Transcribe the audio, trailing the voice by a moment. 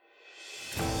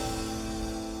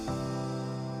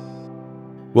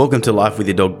Welcome to Life with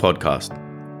Your Dog podcast.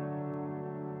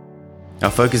 Our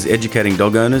focus is educating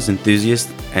dog owners, enthusiasts,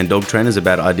 and dog trainers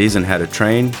about ideas on how to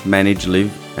train, manage,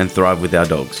 live, and thrive with our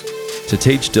dogs. To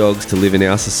teach dogs to live in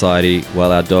our society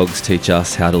while our dogs teach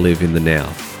us how to live in the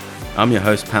now. I'm your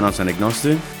host, Panos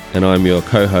Anagnostou. And I'm your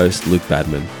co-host, Luke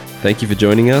Badman. Thank you for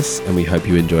joining us, and we hope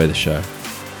you enjoy the show.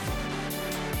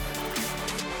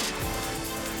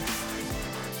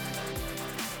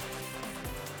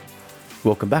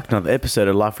 Welcome back to another episode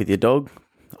of Life with Your Dog.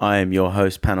 I am your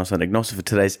host, Panos Anagnostou. For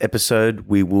today's episode,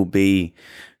 we will be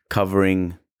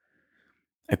covering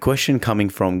a question coming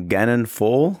from Gannon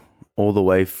Fall, all the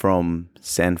way from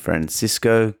San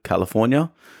Francisco,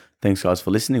 California. Thanks, guys,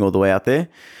 for listening all the way out there.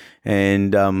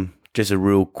 And just a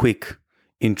real quick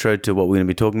intro to what we're going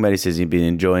to be talking about. He says he's been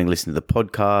enjoying listening to the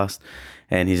podcast,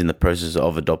 and he's in the process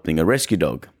of adopting a rescue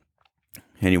dog.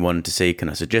 And he wanted to see, can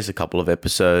I suggest a couple of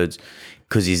episodes?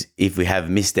 Because if we have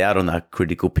missed out on that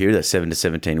critical period, that's 7 to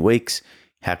 17 weeks,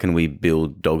 how can we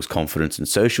build dogs' confidence and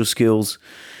social skills?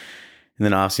 And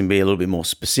then I asked him to be a little bit more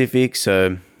specific.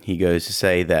 So he goes to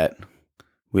say that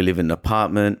we live in an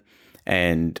apartment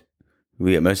and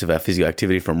we get most of our physical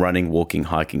activity from running, walking,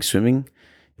 hiking, swimming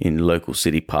in local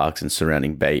city parks and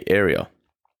surrounding Bay Area.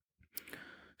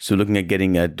 So looking at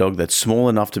getting a dog that's small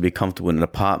enough to be comfortable in an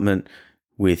apartment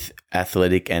with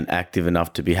athletic and active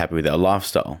enough to be happy with our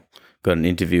lifestyle. Got an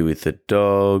interview with the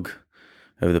dog.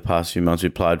 Over the past few months, we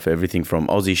applied for everything from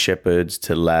Aussie Shepherds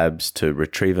to Labs to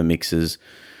Retriever mixes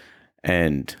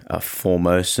and a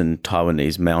Formosan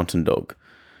Taiwanese mountain dog.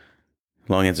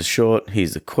 Long answer short,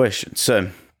 here's the question.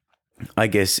 So I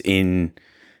guess to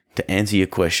answer your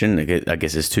question, I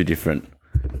guess there's two different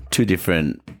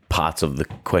parts of the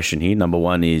question here. Number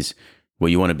one is, well,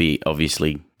 you want to be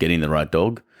obviously getting the right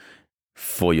dog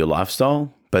for your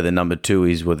lifestyle. But then number two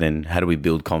is, well, then how do we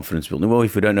build confidence building? Well,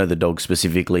 if we don't know the dog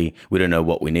specifically, we don't know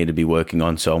what we need to be working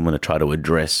on. So I'm going to try to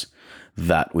address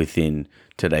that within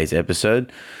today's episode.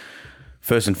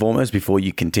 First and foremost, before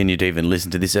you continue to even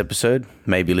listen to this episode,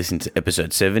 maybe listen to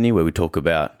episode 70, where we talk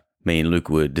about, me and Luke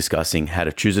were discussing how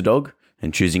to choose a dog.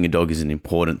 And choosing a dog is an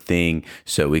important thing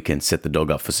so we can set the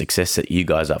dog up for success, set you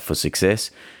guys up for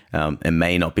success. It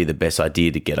may not be the best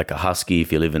idea to get like a husky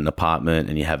if you live in an apartment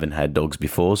and you haven't had dogs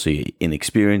before, so you're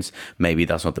inexperienced. Maybe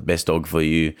that's not the best dog for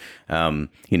you. So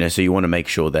you want to make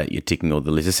sure that you're ticking all the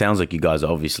lists. It sounds like you guys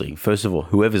are obviously, first of all,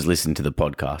 whoever's listening to the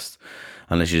podcast,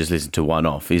 unless you just listen to one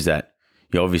off, is that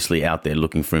you're obviously out there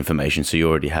looking for information, so you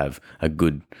already have a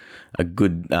good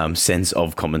sense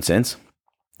of common sense.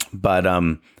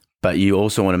 But you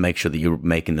also want to make sure that you're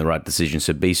making the right decision.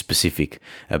 So be specific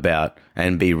about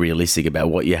and be realistic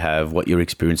about what you have, what your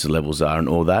experience levels are and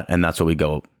all that. And that's what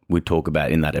we talk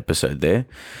about in that episode there.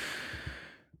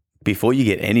 Before you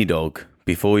get any dog,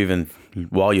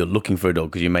 while you're looking for a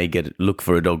dog, because you may look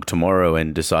for a dog tomorrow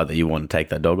and decide that you want to take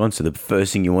that dog on. So the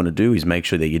first thing you want to do is make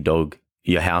sure that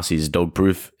your house is dog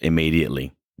proof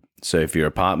immediately. So if your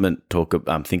apartment,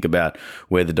 think about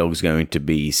where the dog's going to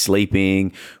be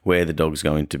sleeping, where the dog's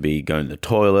going to be going to the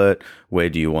toilet,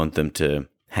 where do you want them to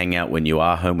hang out when you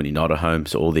are home, when you're not at home,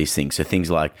 so all these things. So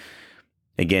things like,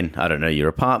 again, I don't know your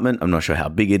apartment, I'm not sure how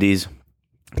big it is,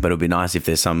 but it'd be nice if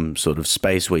there's some sort of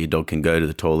space where your dog can go to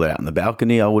the toilet out in the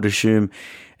balcony, I would assume.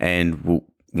 And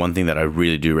one thing that I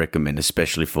really do recommend,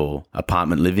 especially for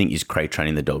apartment living, is crate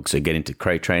training the dog. So get into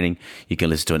crate training. You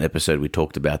can listen to an episode we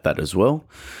talked about that as well.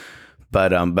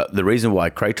 But the reason why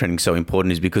crate training is so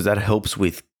important is because that helps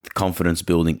with confidence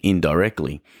building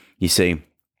indirectly. You see,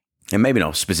 and maybe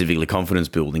not specifically confidence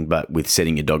building, but with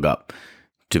setting your dog up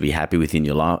to be happy within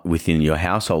your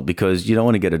household, because you don't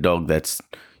want to get a dog that's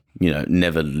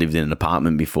never lived in an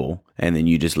apartment before, and then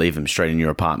you just leave them straight in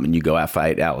your apartment. You go out for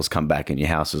 8 hours, come back, and your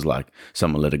house is like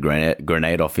someone lit a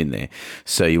grenade off in there.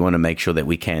 So you want to make sure that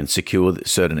we can secure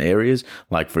certain areas.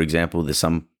 Like, for example, there's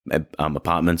some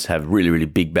apartments have really, really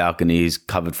big balconies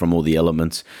covered from all the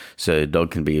elements. So a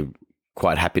dog can be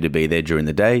quite happy to be there during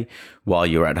the day. While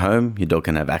you're at home, your dog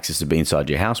can have access to be inside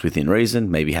your house within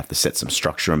reason. Maybe you have to set some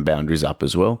structure and boundaries up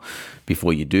as well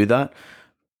before you do that.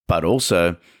 But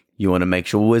also, you want to make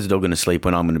sure, where's the dog going to sleep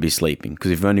when I'm going to be sleeping?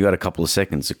 Because if you've only got a couple of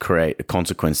seconds to create a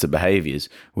consequence to behaviors,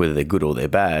 whether they're good or they're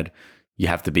bad, you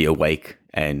have to be awake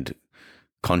and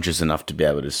conscious enough to be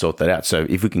able to sort that out. So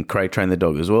if we can crate train the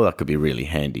dog as well, that could be really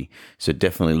handy. So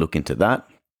definitely look into that.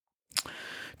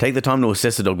 Take the time to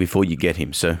assess the dog before you get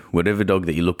him. So whatever dog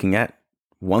that you're looking at,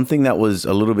 one thing that was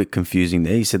a little bit confusing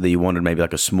there, you said that you wanted maybe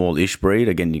like a small-ish breed.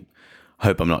 Again,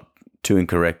 hope I'm not too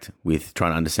incorrect with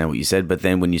trying to understand what you said. But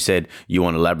then when you said you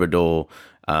want a Labrador,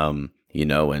 and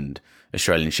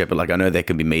Australian Shepherd, like I know there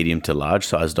can be medium to large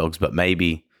size dogs, but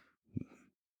maybe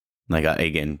Like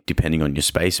again, depending on your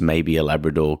space, maybe a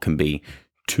Labrador can be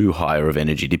too higher of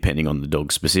energy depending on the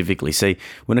dog specifically. See,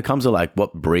 when it comes to like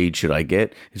what breed should I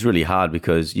get, it's really hard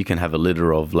because you can have a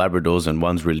litter of Labradors and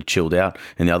one's really chilled out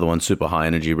and the other one's super high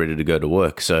energy, ready to go to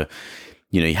work. So,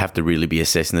 you have to really be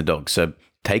assessing the dog. So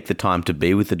take the time to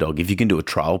be with the dog. If you can do a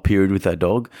trial period with that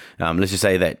dog, let's just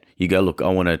say that you go, look, I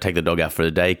want to take the dog out for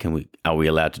the day. Are we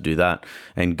allowed to do that?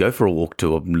 And go for a walk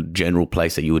to a general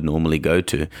place that you would normally go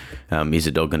to. Is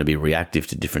the dog going to be reactive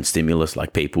to different stimulus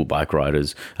like people, bike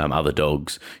riders, other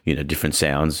dogs, different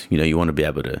sounds? You want to be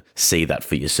able to see that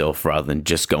for yourself rather than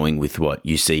just going with what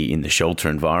you see in the shelter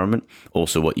environment.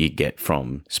 Also what you get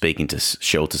from speaking to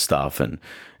shelter staff and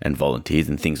volunteers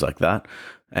and things like that.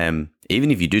 Even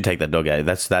if you do take that dog out,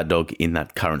 that's that dog in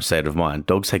that current state of mind.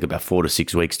 Dogs take about 4 to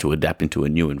 6 weeks to adapt into a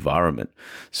new environment.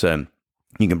 So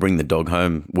you can bring the dog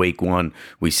home week 1,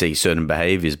 we see certain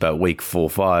behaviors, but week 4,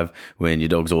 5, when your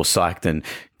dog's all psyched and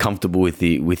comfortable with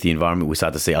the environment, we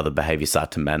start to see other behaviors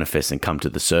start to manifest and come to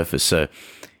the surface. So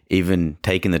even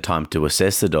taking the time to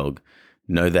assess the dog,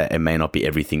 know that it may not be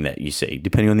everything that you see,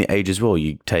 depending on the age as well.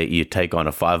 You take on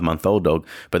a 5-month-old dog,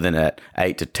 but then at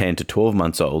 8 to 10 to 12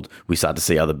 months old, we start to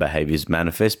see other behaviors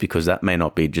manifest because that may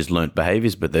not be just learnt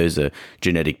behaviors, but those are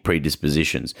genetic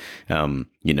predispositions.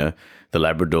 The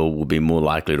Labrador will be more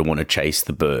likely to want to chase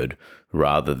the bird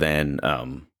rather than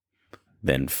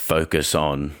focus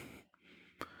on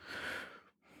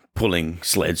pulling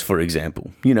sleds, for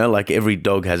example. Like every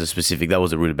dog has a specific. That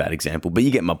was a really bad example, but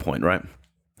you get my point, right?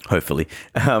 Hopefully.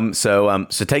 So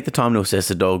take the time to assess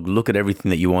the dog, look at everything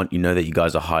that you want. That you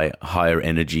guys are higher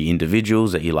energy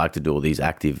individuals, that you like to do all these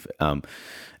active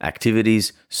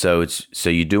activities. So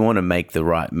you do want to make the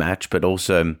right match, but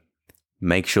also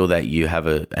make sure that you have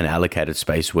an allocated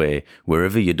space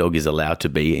wherever your dog is allowed to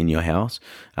be in your house,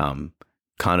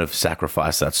 kind of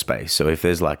sacrifice that space. So if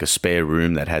there's like a spare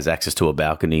room that has access to a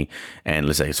balcony and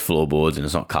let's say it's floorboards and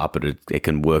it's not carpeted, it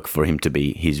can work for him to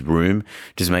be his room.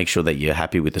 Just make sure that you're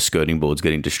happy with the skirting boards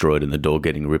getting destroyed and the door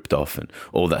getting ripped off and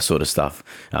all that sort of stuff.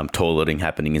 Toileting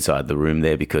happening inside the room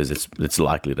there because it's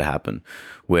likely to happen.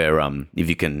 Where if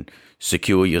you can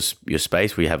secure your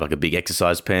space where you have like a big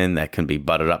exercise pen that can be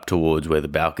butted up towards where the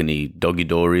balcony doggy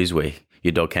door is, where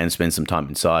your dog can spend some time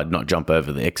inside, not jump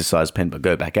over the exercise pen, but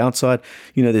go back outside.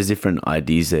 There's different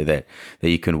ideas there that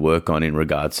you can work on in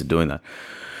regards to doing that.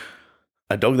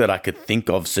 A dog that I could think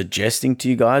of suggesting to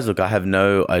you guys, look, I have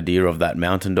no idea of that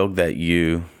mountain dog that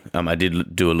you, I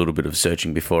did do a little bit of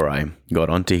searching before I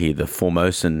got onto here, the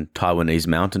Formosan Taiwanese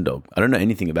mountain dog. I don't know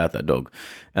anything about that dog.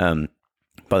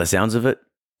 By the sounds of it,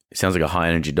 it sounds like a high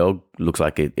energy dog. Looks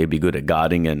like it'd be good at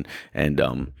guarding and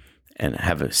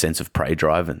have a sense of prey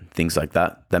drive and things like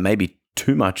that. That may be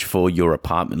too much for your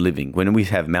apartment living. When we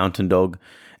have mountain dog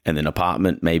and then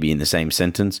apartment maybe in the same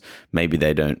sentence, maybe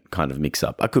they don't kind of mix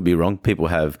up. I could be wrong. People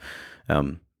have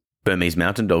Burmese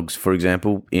mountain dogs, for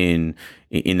example, in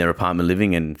their apartment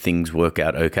living and things work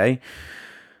out okay.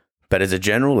 But as a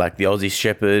general, like the Aussie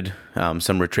Shepherd,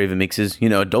 some retriever mixes,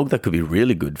 a dog that could be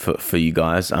really good for you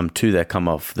guys. Two that come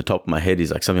off the top of my head is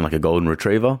like something like a golden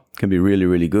retriever. Can be really,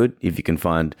 really good if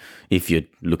you're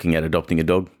looking at adopting a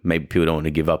dog. Maybe people don't want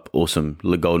to give up awesome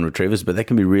golden retrievers, but they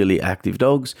can be really active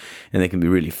dogs and they can be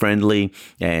really friendly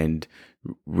and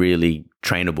really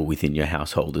trainable within your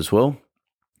household as well.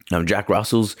 Jack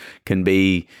Russells can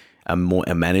be a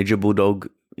manageable dog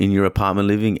in your apartment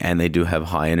living, and they do have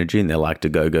high energy and they like to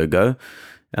go.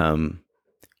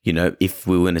 If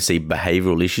we want to see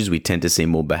behavioral issues, we tend to see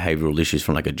more behavioral issues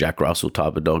from like a Jack Russell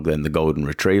type of dog than the golden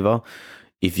retriever.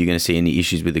 If you're going to see any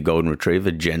issues with the golden retriever,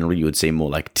 generally you would see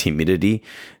more like timidity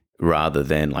rather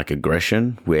than like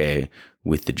aggression, where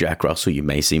with the Jack Russell, you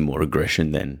may see more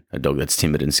aggression than a dog that's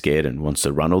timid and scared and wants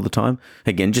to run all the time.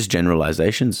 Again, just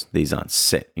generalizations. These aren't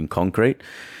set in concrete.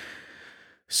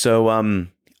 So,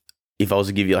 if I was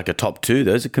to give you like a top 2,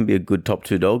 those can be a good top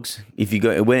 2 dogs. If you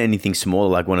go anything smaller,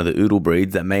 like one of the Oodle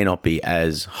breeds, that may not be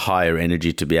as higher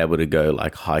energy to be able to go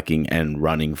like hiking and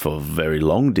running for very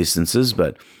long distances,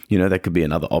 but that could be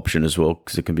another option as well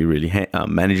because it can be really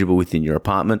manageable within your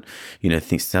apartment.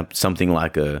 Think something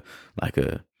like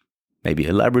maybe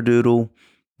a Labradoodle.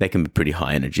 They can be pretty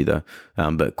high energy though,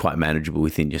 but quite manageable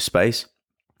within your space.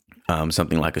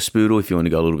 Something like a Spoodle, if you want to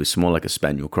go a little bit small, like a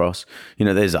Spaniel Cross.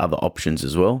 There's other options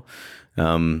as well.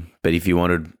 But if you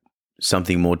wanted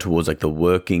something more towards like the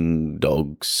working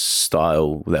dog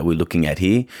style that we're looking at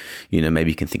here,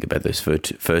 maybe you can think about those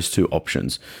first 2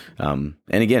 options. And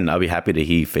again, I'll be happy to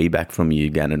hear feedback from you,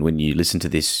 Gannon. When you listen to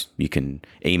this, you can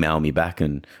email me back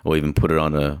or even put it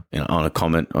on a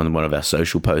comment on one of our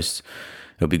social posts.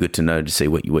 It'll be good to know to see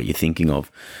what you're thinking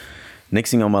of.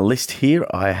 Next thing on my list here,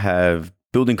 I have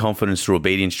building confidence through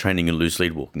obedience training and loose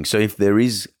lead walking. So if there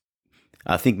is,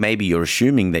 I think maybe you're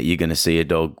assuming that you're going to see a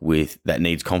dog that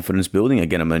needs confidence building.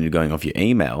 Again, I'm only going off your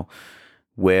email,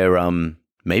 where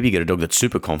maybe you get a dog that's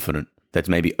super confident, that's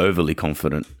maybe overly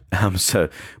confident. So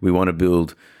we want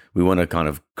to kind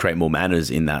of create more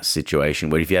manners in that situation,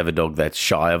 where if you have a dog that's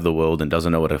shy of the world and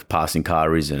doesn't know what a passing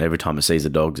car is, and every time it sees a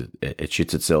dog, it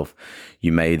shits itself,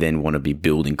 you may then want to be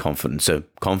building confidence. So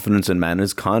confidence and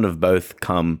manners kind of both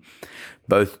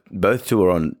two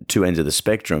are on two ends of the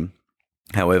spectrum.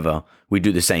 However, we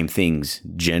do the same things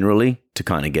generally to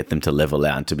kind of get them to level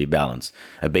out and to be balanced.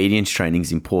 Obedience training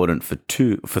is important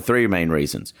for three main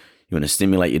reasons. You want to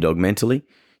stimulate your dog mentally,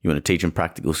 you want to teach them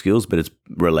practical skills, but it's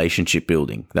relationship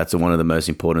building. That's one of the most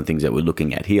important things that we're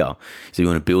looking at here. So you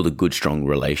want to build a good, strong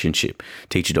relationship.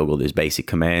 Teach your dog all those basic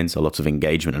commands, lots of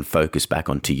engagement and focus back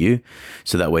onto you.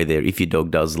 So that way if your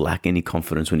dog does lack any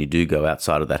confidence when you do go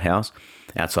outside of that house,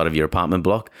 outside of your apartment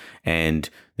block, and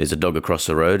there's a dog across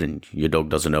the road and your dog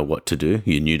doesn't know what to do,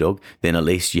 your new dog, then at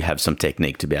least you have some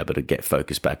technique to be able to get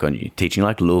focus back on you. Teaching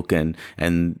like look and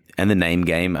the name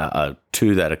game are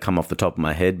two that have come off the top of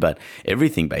my head, but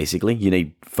everything basically, you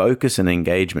need focus and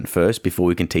engagement first before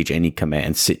we can teach any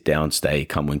command. Sit down, stay,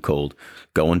 come when called,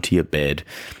 go onto your bed,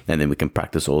 and then we can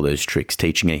practice all those tricks,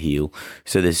 teaching a heel.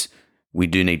 So we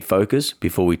do need focus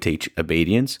before we teach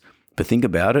obedience, but think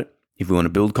about it. If we want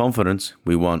to build confidence,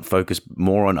 we want focus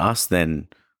more on us than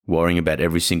worrying about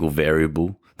every single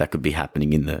variable that could be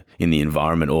happening in the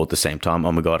environment all at the same time.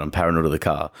 Oh my God, I'm paranoid of the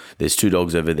car. There's two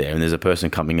dogs over there and there's a person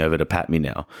coming over to pat me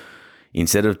now.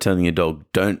 Instead of telling your dog,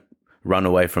 don't run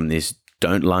away from this,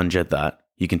 don't lunge at that,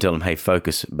 you can tell them, hey,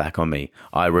 focus back on me.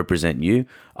 I represent you.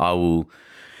 I will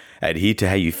adhere to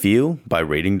how you feel by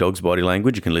reading dog's body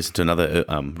language. You can listen to another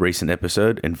recent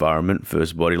episode, Environment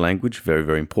versus Body Language, very,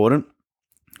 very important,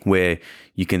 where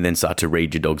you can then start to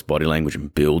read your dog's body language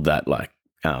and build that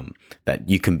that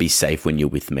you can be safe when you're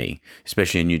with me,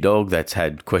 especially a new dog that's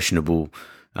had questionable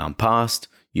past.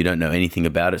 You don't know anything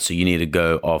about it, so you need to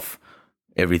go off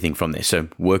everything from there. So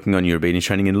working on your obedience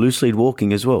training and loose lead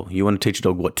walking as well. You want to teach a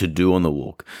dog what to do on the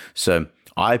walk. So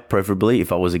I preferably,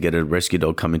 if I was to get a rescue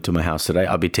dog come into my house today,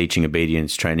 I'd be teaching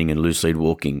obedience training and loose lead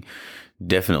walking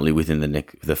definitely within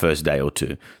the first day or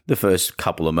two. The first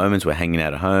couple of moments we're hanging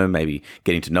out at home, maybe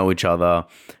getting to know each other,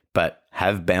 but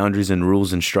have boundaries and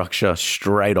rules and structure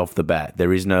straight off the bat.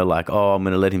 There is no I'm going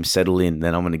to let him settle in,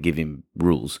 then I'm going to give him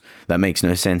rules. That makes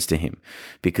no sense to him,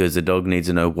 because the dog needs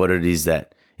to know what it is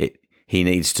that he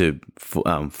needs to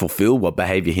fulfill, what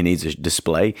behavior he needs to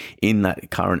display in that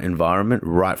current environment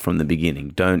right from the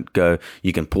beginning. Don't go,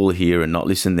 you can pull here and not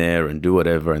listen there and do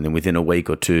whatever, and then within a week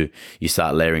or two, you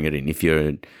start layering it in. If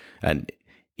you're an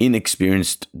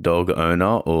inexperienced dog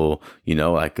owner, or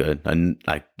like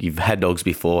you've had dogs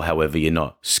before, however you're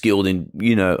not skilled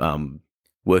in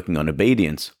working on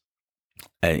obedience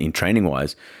in training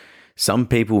wise, some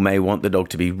people may want the dog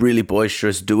to be really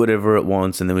boisterous, do whatever it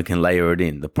wants, and then we can layer it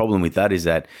in. The problem with that is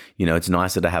that it's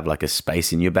nicer to have like a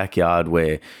space in your backyard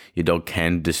where your dog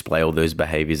can display all those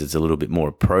behaviors. It's a little bit more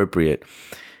appropriate,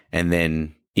 and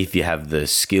then if you have the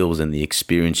skills and the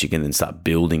experience, you can then start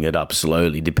building it up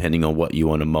slowly depending on what you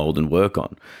want to mold and work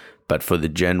on. But for the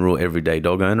general everyday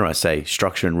dog owner, I say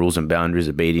structure and rules and boundaries,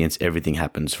 obedience, everything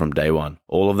happens from day one.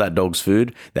 All of that dog's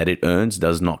food that it earns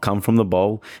does not come from the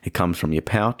bowl. It comes from your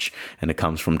pouch, and it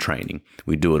comes from training.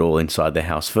 We do it all inside the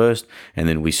house first, and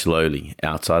then we slowly,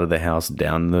 outside of the house,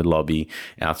 down the lobby,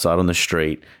 outside on the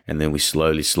street, and then we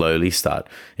slowly start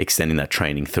extending that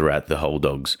training throughout the whole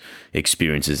dog's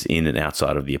experiences in and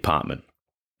outside of the apartment.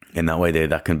 And that way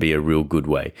that can be a real good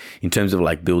way. In terms of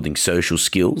like building social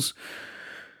skills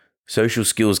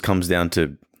comes down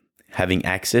to having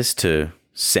access to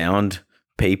sound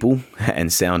people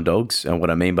and sound dogs. And what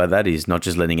I mean by that is not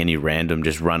just letting any random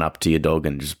just run up to your dog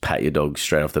and just pat your dog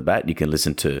straight off the bat. You can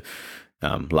listen to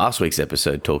last week's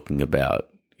episode talking about,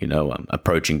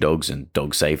 approaching dogs and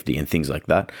dog safety and things like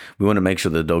that. We want to make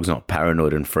sure the dog's not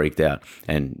paranoid and freaked out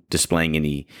and displaying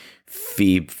any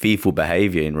fearful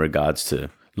behavior in regards to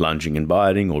lunging and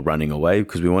biting or running away,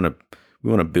 because we want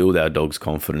to build our dog's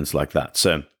confidence like that.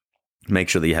 So make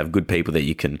sure that you have good people that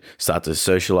you can start to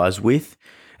socialize with,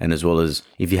 and as well as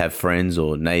if you have friends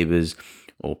or neighbors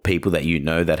or people that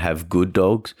that have good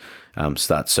dogs,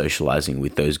 start socializing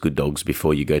with those good dogs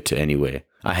before you go to anywhere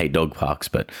I hate dog parks,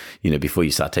 but before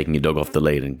you start taking your dog off the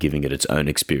lead and giving it its own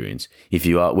experience,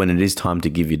 when it is time to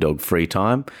give your dog free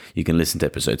time, you can listen to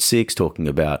episode 6 talking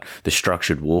about the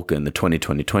structured walk and the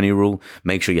 20-20-20 rule.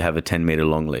 Make sure you have a 10-meter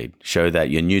long lead. Show that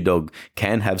your new dog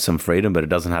can have some freedom, but it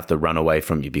doesn't have to run away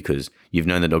from you because you've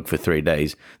known the dog for 3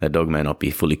 days. That dog may not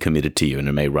be fully committed to you and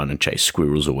it may run and chase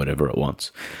squirrels or whatever it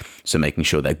wants. So making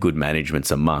sure that good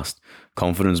management's a must.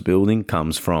 Confidence building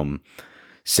comes from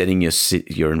setting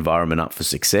your environment up for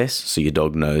success, so your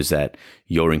dog knows that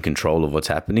you're in control of what's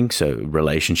happening. So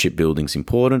relationship building is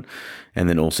important, and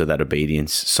then also that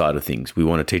obedience side of things. We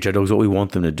want to teach our dogs what we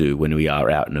want them to do when we are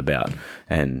out and about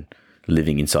and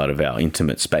living inside of our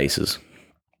intimate spaces.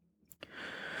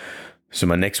 So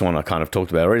my next one I kind of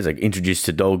talked about already is like introduce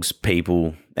to dogs,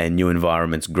 people, and new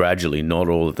environments gradually, not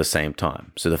all at the same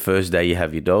time. So the first day you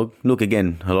have your dog, look,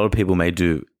 again, a lot of people may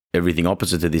do everything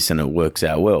opposite to this and it works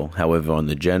out well. However, on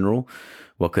the general,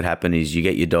 what could happen is you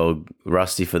get your dog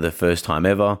Rusty for the first time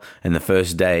ever, and the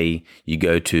first day you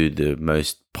go to the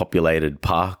most populated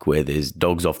park where there's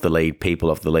dogs off the lead, people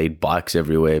off the lead, bikes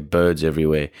everywhere, birds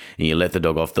everywhere, and you let the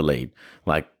dog off the lead.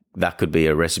 Like, that could be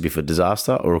a recipe for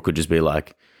disaster, or it could just be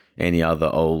like any other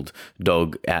old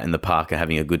dog out in the park and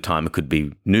having a good time. It could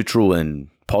be neutral and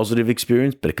positive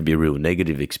experience, but it could be a real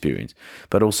negative experience.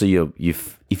 But also,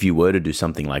 if you were to do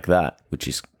something like that, which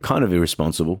is kind of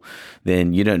irresponsible,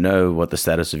 then you don't know what the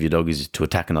status of your dog is to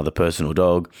attack another person or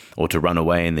dog, or to run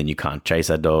away and then you can't chase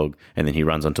that dog and then he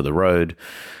runs onto the road.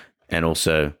 And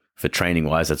also, for training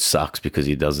wise, that sucks because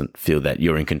he doesn't feel that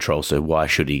you're in control. So why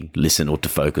should he listen or to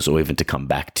focus or even to come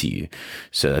back to you?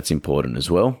 So that's important as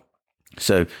well.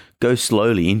 So go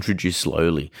slowly, introduce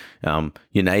slowly. Your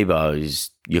neighbor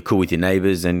you're cool with your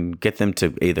neighbors, and get them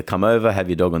to either come over, have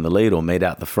your dog on the lead, or meet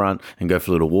out the front and go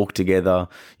for a little walk together.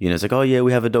 It's like, oh yeah,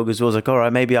 we have a dog as well. It's like, all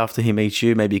right, maybe after he meets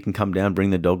you, maybe you can come down,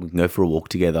 bring the dog, we can go for a walk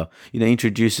together.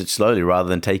 Introduce it slowly rather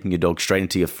than taking your dog straight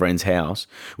into your friend's house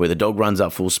where the dog runs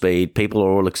up full speed. People are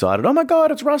all excited. Oh my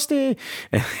God, it's Rusty.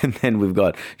 And then we've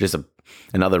got just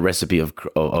another recipe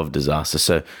of disaster.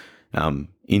 So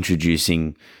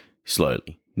introducing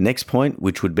slowly. Next point,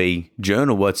 which would be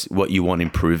journal what you want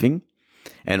improving,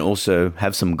 and also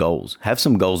have some goals. Have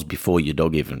some goals before you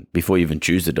even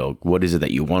choose the dog. What is it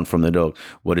that you want from the dog?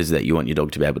 What is it that you want your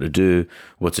dog to be able to do?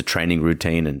 What's a training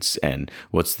routine and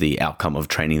what's the outcome of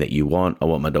training that you want? I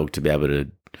want my dog to be able to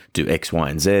do X, Y,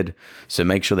 and Z. So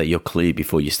make sure that you're clear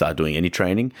before you start doing any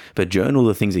training. But journal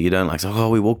the things that you don't like. So,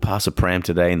 we walked past a pram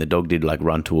today and the dog did like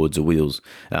run towards the wheels.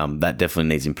 That definitely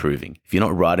needs improving. If you're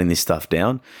not writing this stuff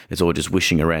down, it's all just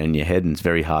wishing around in your head, and it's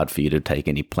very hard for you to take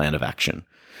any plan of action.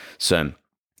 So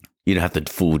you don't have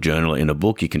to full journal it in a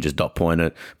book. You can just dot point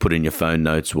it, put in your phone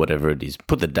notes, whatever it is.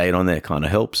 Put the date on there, kind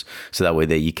of helps. So that way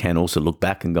there you can also look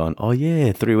back and go, oh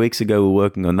yeah, 3 weeks ago we were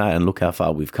working on that and look how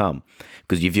far we've come.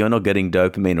 Because if you're not getting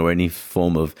dopamine or any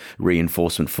form of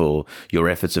reinforcement for your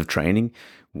efforts of training,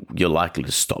 you're likely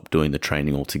to stop doing the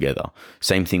training altogether.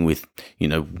 Same thing with,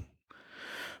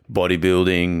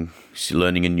 bodybuilding,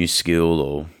 learning a new skill,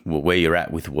 or where you're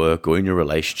at with work or in your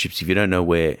relationships. If you don't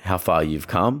know how far you've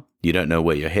come, you don't know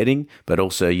where you're heading, but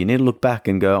also you need to look back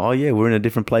and go, oh yeah, we're in a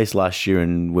different place last year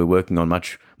and we're working on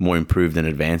much more improved and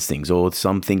advanced things. Or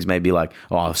some things may be like,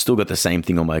 oh, I've still got the same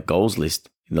thing on my goals list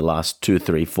in the last 2,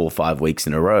 3, 4, 5 weeks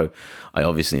in a row. I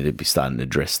obviously need to be starting to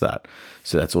address that.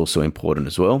 So that's also important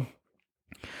as well.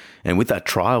 And with that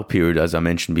trial period, as I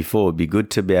mentioned before, it'd be good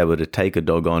to be able to take a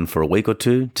dog on for a week or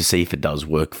two to see if it does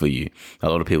work for you. A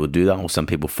lot of people do that, or some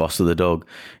people foster the dog.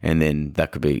 And then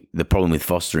that could be the problem with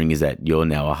fostering, is that you're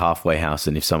now a halfway house.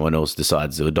 And if someone else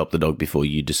decides to adopt the dog before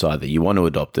you decide that you want to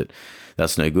adopt it,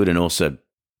 that's no good. And also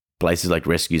places like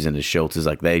rescues and the shelters,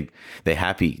 like they're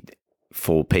happy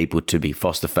for people to be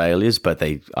foster failures, but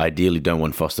they ideally don't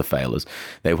want foster failures.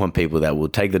 They want people that will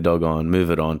take the dog on, move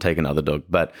it on, take another dog.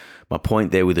 But my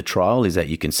point there with the trial is that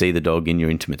you can see the dog in your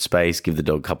intimate space, give the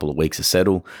dog a couple of weeks to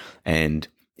settle, and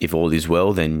if all is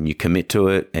well, then you commit to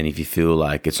it. And if you feel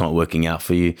like it's not working out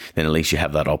for you, then at least you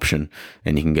have that option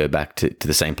and you can go back to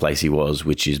the same place he was,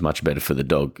 which is much better for the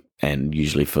dog and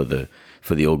usually for the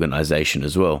organization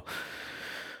as well.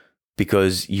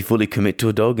 Because you fully commit to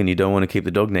a dog and you don't want to keep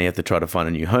the dog. Now you have to try to find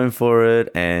a new home for it,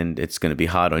 and it's going to be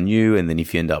hard on you. And then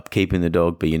if you end up keeping the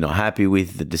dog but you're not happy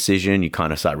with the decision, you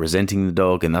kind of start resenting the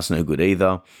dog, and that's no good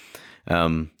either.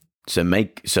 So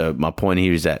my point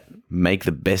here is that make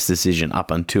the best decision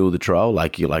up until the trial.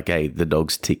 Like you're like, hey, the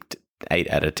dog's ticked 8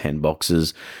 out of 10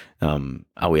 boxes.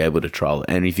 Are we able to trial it?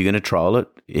 And if you're going to trial it,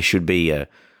 it should be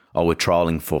we're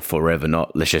trialing for forever,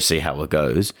 not let's just see how it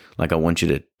goes. Like I want you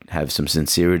to have some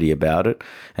sincerity about it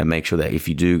and make sure that if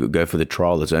you do go for the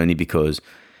trial, it's only because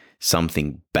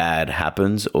something bad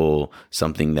happens, or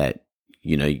something that,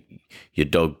 your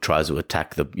dog tries to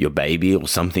attack your baby or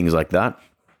some things like that,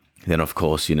 then of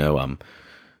course, the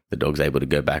dog's able to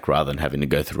go back rather than having to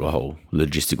go through a whole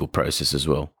logistical process as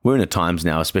well. We're in a times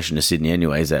now, especially in Sydney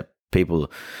anyways, that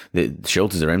the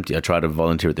shelters are empty. I tried to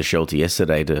volunteer at the shelter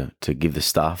yesterday to give the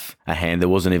staff a hand. There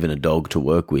wasn't even a dog to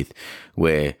work with,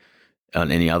 where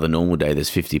on any other normal day there's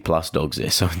 50 plus dogs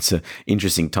there. So it's an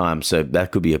interesting time. So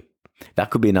that could be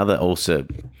another also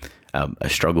a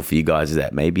struggle for you guys, is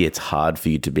that maybe it's hard for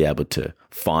you to be able to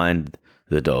find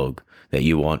the dog that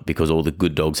you want, because all the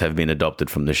good dogs have been adopted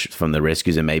from the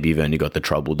rescues, and maybe you've only got the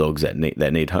trouble dogs that need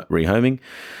rehoming.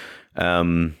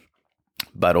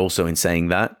 But also in saying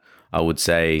that, I would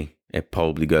say it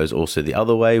probably goes also the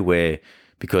other way, where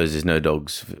because there's no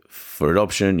dogs for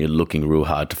adoption, you're looking real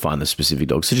hard to find the specific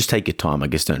dog. So just take your time. I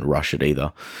guess don't rush it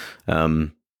either.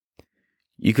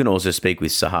 You can also speak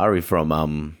with Sahari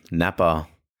from Napa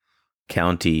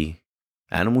County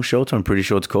Animal Shelter, I'm pretty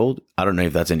sure it's called. I don't know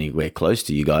if that's anywhere close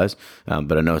to you guys,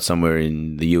 but I know it's somewhere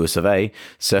in the US of A.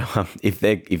 So if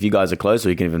you guys are close, or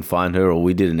you can even find her, or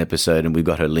we did an episode and we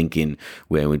got her link in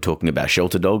where we're talking about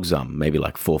shelter dogs, maybe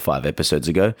like 4 or 5 episodes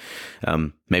ago.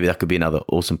 Maybe that could be another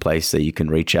awesome place that you can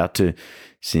reach out to,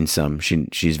 since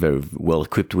she's very well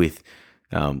equipped with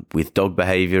dog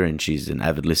behavior, and she's an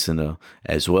avid listener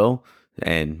as well.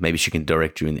 And maybe she can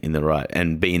direct you in the right,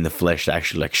 and be in the flesh to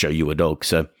actually like show you a dog.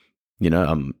 So,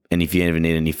 and if you ever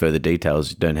need any further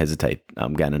details, don't hesitate,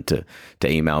 Gannon, to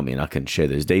email me, and I can share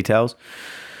those details.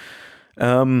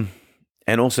 And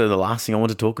also the last thing I want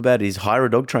to talk about is hire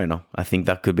a dog trainer. I think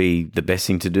that could be the best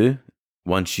thing to do.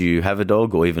 Once you have a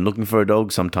dog, or even looking for a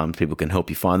dog, sometimes people can help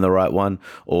you find the right one.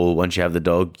 Or once you have the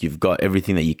dog, you've got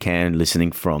everything that you can,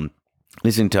 listening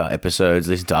to our episodes,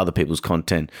 listening to other people's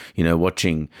content,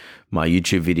 watching my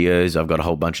YouTube videos. I've got a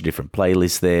whole bunch of different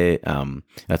playlists there.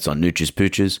 That's on Nooches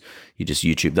Pooches. You just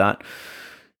YouTube that.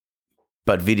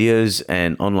 But videos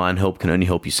and online help can only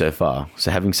help you so far.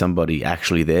 So having somebody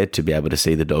actually there to be able to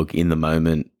see the dog in the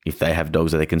moment, if they have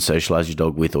dogs that they can socialize your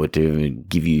dog with, or to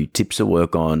give you tips to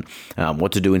work on,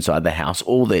 what to do inside the house,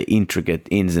 all the intricate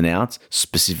ins and outs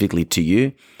specifically to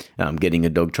you, getting a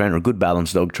dog trainer, a good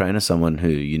balanced dog trainer, someone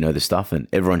who the stuff, and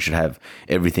everyone should have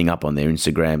everything up on their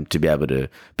Instagram to be able to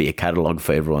be a catalog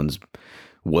for everyone's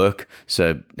work.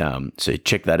 So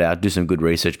check that out. Do some good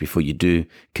research before you do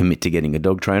commit to getting a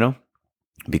dog trainer,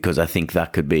 because I think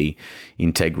that could be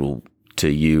integral to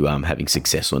you having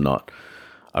success or not.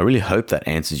 I really hope that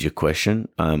answers your question.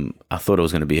 I thought it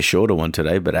was going to be a shorter one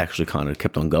today, but actually kind of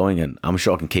kept on going, and I'm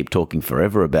sure I can keep talking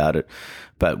forever about it.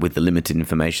 But with the limited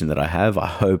information that I have, I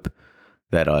hope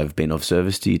that I've been of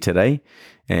service to you today.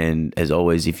 And as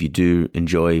always, if you do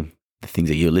enjoy the things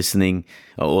that you're listening,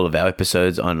 all of our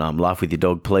episodes on Life With Your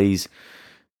Dog, please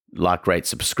like, rate,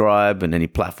 subscribe, and any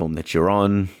platform that you're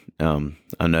on.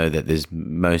 I know that there's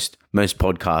most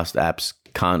podcast apps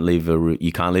you can't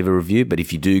leave a review, but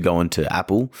if you do go onto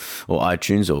Apple or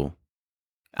iTunes or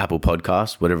Apple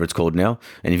Podcasts, whatever it's called now,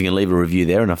 and if you can leave a review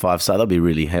there and a 5-star, that'll be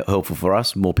really helpful for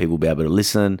us. More people will be able to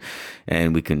listen,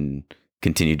 and we can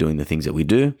continue doing the things that we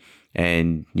do.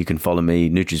 And you can follow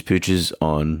me, Nooches Pooches,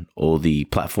 on all the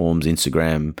platforms,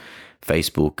 Instagram,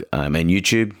 Facebook, and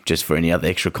YouTube, just for any other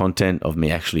extra content of me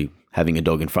actually having a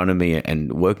dog in front of me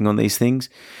and working on these things.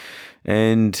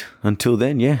 And until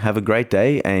then, have a great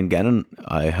day. And Gannon,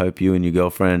 I hope you and your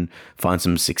girlfriend find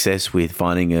some success with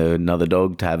finding another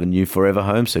dog to have a new forever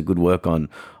home. So good work on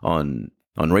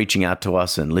reaching out to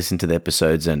us and listen to the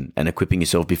episodes and equipping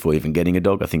yourself before even getting a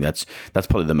dog. I think that's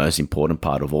probably the most important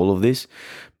part of all of this.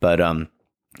 But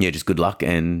just good luck,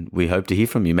 and we hope to hear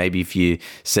from you. Maybe if you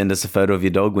send us a photo of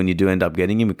your dog when you do end up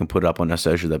getting him, we can put it up on our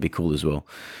social. That'd be cool as well.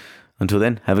 Until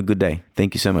then, have a good day.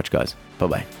 Thank you so much, guys.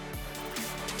 Bye-bye.